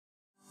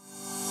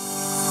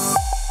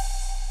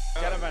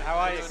Colin, how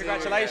are you?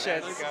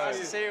 Congratulations. Nice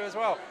to see you as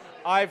well.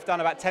 I've done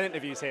about 10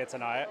 interviews here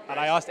tonight, and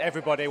I asked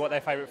everybody what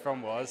their favourite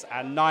film was,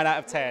 and 9 out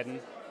of 10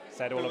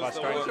 said All of Us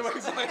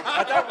Strangers.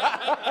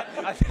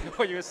 I think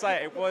what you were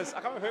saying, it was,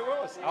 I can't remember who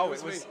it was. Oh,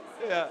 it was,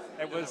 yeah.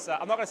 It was,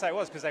 I'm not going to say it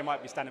was because they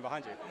might be standing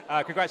behind you.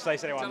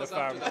 Congratulations anyone on the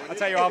phone. I'll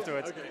tell you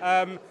afterwards.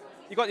 Okay.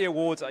 You got the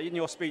awards. In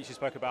your speech you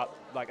spoke about,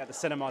 like, at the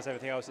cinemas and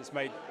everything else, it's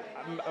made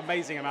an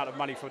amazing amount of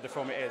money for the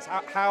film it is.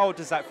 How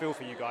does that feel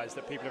for you guys,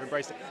 that people have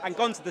embraced it and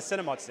gone to the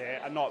cinema to see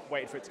it and not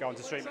waited for it to go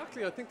onto streaming?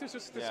 Exactly. I think there's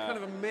just this kind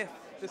of a myth,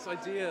 this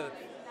idea,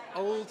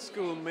 old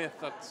school myth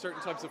that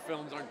certain types of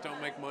films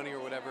don't make money or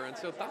whatever, and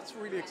so that's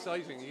really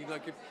exciting.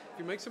 If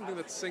you make something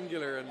that's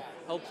singular and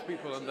helps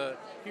people, and the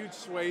huge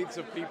swathes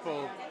of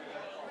people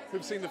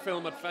who've seen the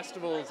film at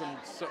festivals and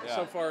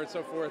so far and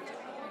so forth,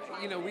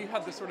 we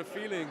had this sort of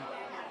feeling,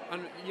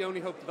 and you only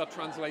hope that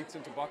translates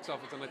into box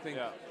office, and I think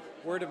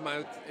word of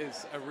mouth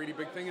is a really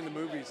big thing in the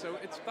movie, so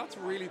that's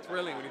really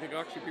thrilling when you think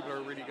actually people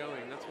are really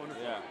going. That's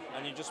wonderful. Yeah,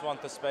 and you just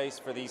want the space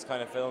for these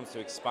kind of films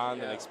to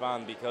expand and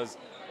expand, because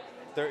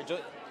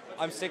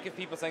I'm sick of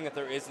people saying that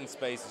there isn't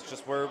space. It's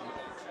just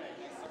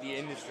the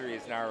industry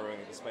is narrowing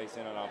the space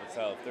in and of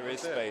itself. There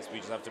is space, we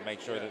just have to make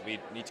sure that we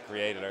need to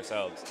create it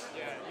ourselves.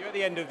 Yeah, you're at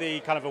the end of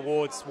the kind of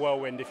awards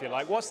whirlwind, if you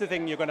like. What's the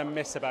thing you're going to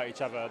miss about each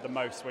other the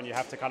most when you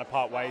have to kind of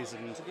part ways?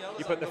 And to be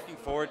honest, I'm looking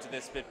forward to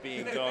this bit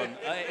being done.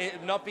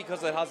 Not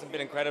because it hasn't been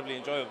incredibly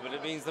enjoyable, but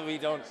it means that we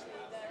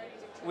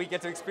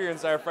get to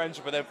experience our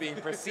friendship without being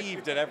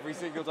perceived at every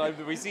single time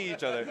that we see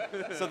each other.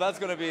 So that's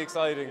going to be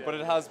exciting, but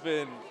it has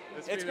been...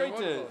 It's great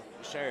to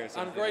share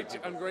something.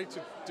 And great to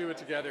do it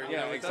together.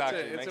 Yeah, exactly.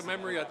 It's a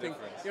memory, I think.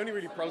 You only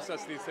really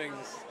process these things.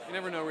 You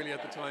never know really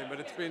at the time, but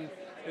it's been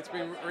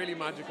really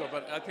magical.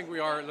 But I think we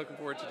are looking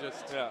forward to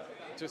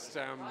just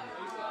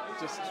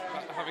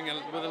having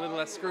with a little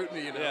less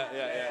scrutiny, you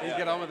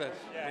get on with it.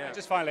 Yeah.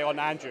 Just finally on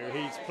Andrew,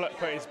 he's put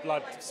his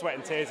blood, sweat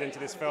and tears into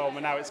this film,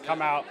 and now it's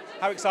come out.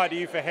 How excited are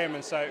you for him,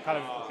 and so kind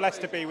of blessed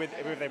to be with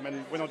him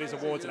and win all these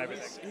awards and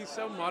everything? He's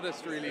so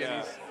modest, really,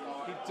 and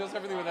he does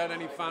everything without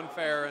any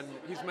fanfare, and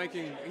he's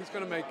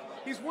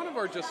one of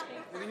our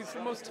he's the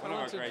most talented. One of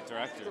our great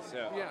directors,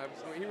 Yeah,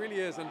 he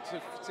really is, and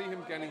to see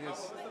him getting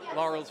his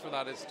laurels for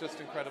that is just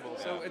incredible.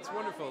 Yeah. So it's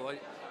wonderful.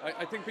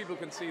 I think people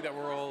can see that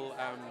we're all,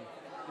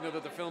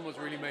 that the film was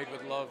really made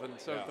with love, and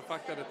so the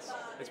fact that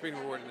it's been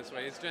rewarded in this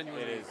way, it's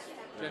genuinely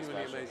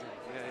amazing.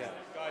 Yeah.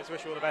 Guys,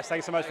 wish you all the best.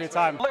 Thanks so much for your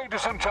time.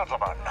 Ladies and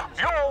gentlemen,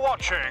 you're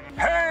watching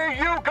Hey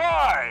You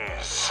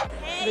Guys!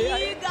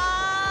 Hey you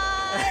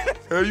guys!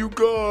 Hey you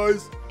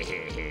guys!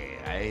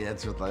 Hey,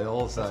 that's what they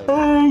all say.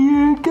 Hey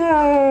you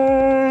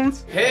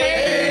guys!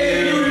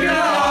 Hey you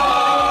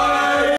guys!